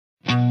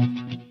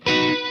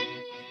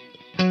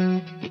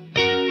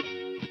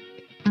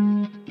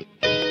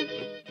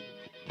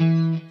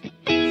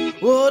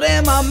What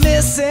am I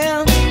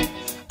missing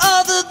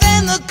other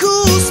than the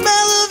cool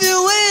smell of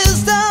your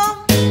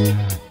wisdom?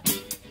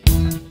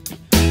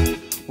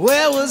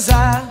 Where was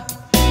I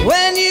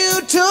when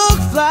you took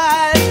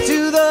flight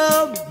to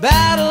the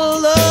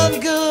battle of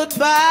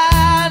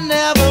goodbye?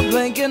 Never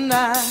blink an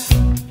eye.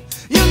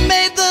 You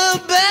made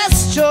the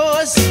best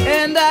choice,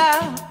 and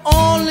I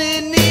only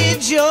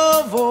need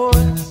your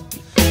voice.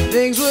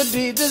 Things would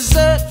be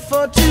dessert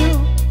for two,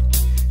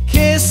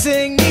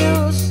 kissing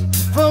news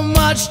for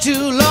much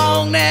too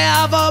long.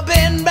 Never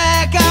been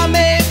back, I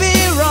may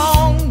be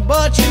wrong,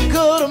 but you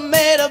could have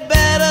made a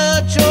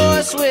better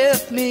choice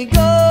with me.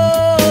 Go.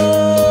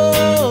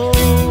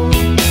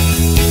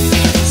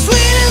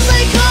 Sweet as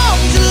they come,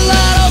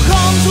 gelato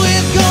comes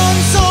with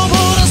guns, so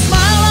put a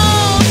smile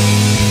on,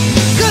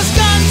 'cause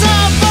guns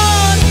are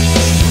fun.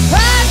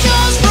 Hide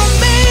yours from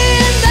me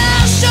and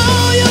I'll show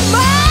you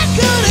mine.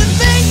 Couldn't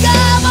think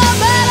of a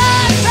better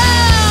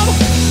time.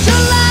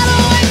 Gelato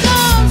and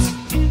guns.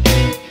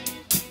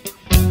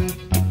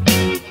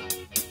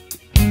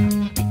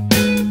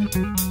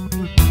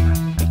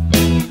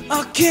 I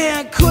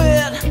can't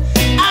quit,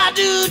 I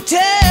do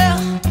tell.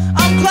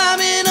 I'm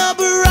climbing up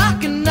a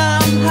rock and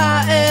I'm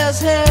high as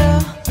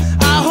hell.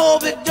 I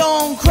hope it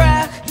don't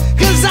crack,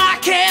 'cause I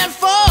can't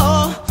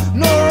fall.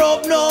 No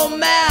rope, no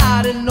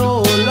mat, and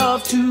no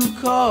love to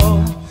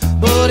call.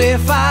 But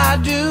if I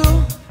do,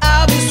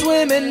 I'll be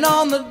swimming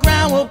on the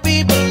ground. Will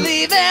people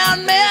leave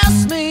and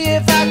miss me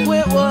if I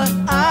quit what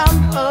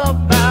I'm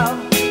about?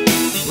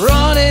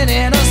 Running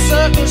in a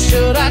circle,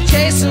 should I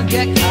chase or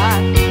get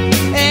caught?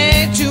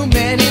 Ain't too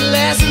many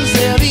lessons,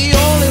 they're the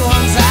only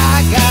ones I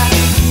got.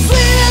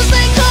 Sweet as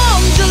they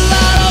come,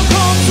 gelato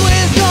comes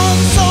with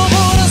guns, so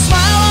put a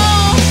smile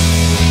on,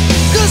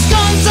 'cause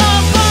guns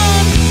are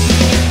fun.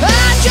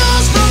 Hide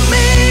yours from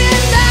me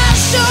and I'll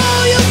show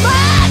you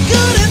mine.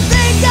 Couldn't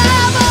think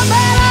of a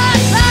better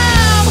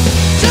time.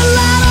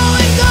 Gelato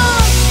and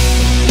guns.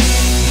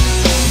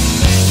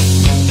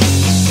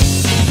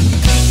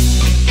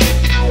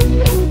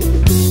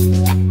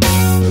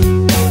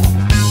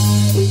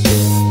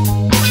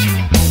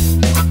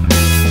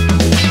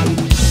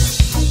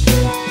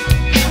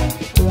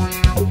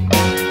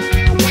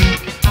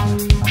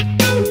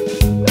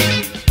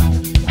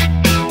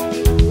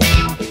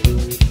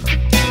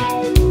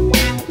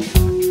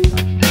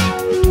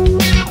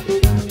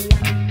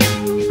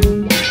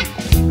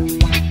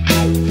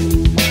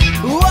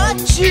 What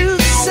you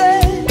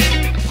say,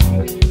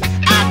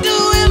 I do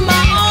in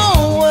my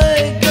own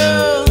way,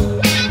 girl.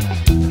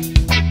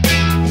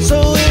 So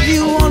if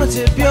you wanna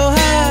tip your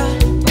hat,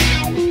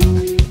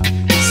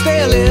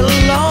 stay a little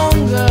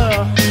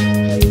longer,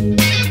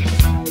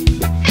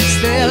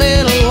 stay a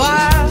little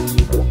while.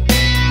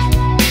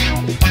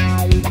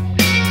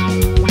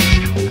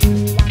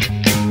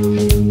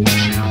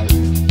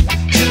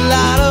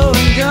 Gelato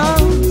and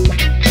guns,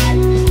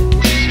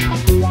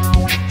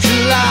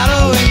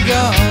 gelato and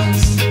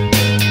guns.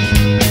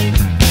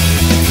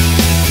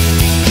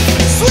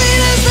 Sweet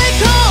as they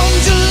come,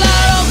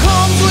 gelato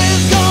comes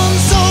with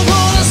guns, so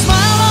put a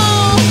smile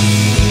on,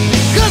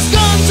 'cause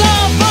guns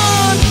are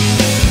fun.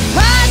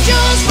 Hide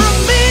yours from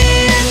me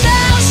and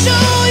I'll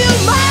show you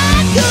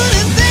mine.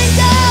 Couldn't think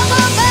of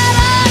a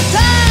better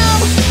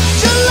time.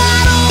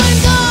 Gelato and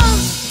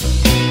guns.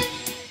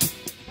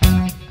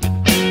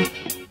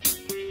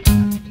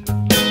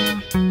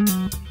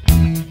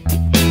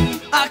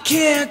 I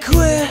can't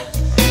quit,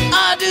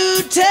 I do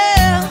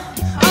tell.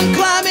 I'm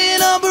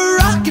climbing up a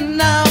rock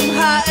and I'm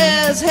high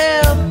as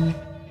hell.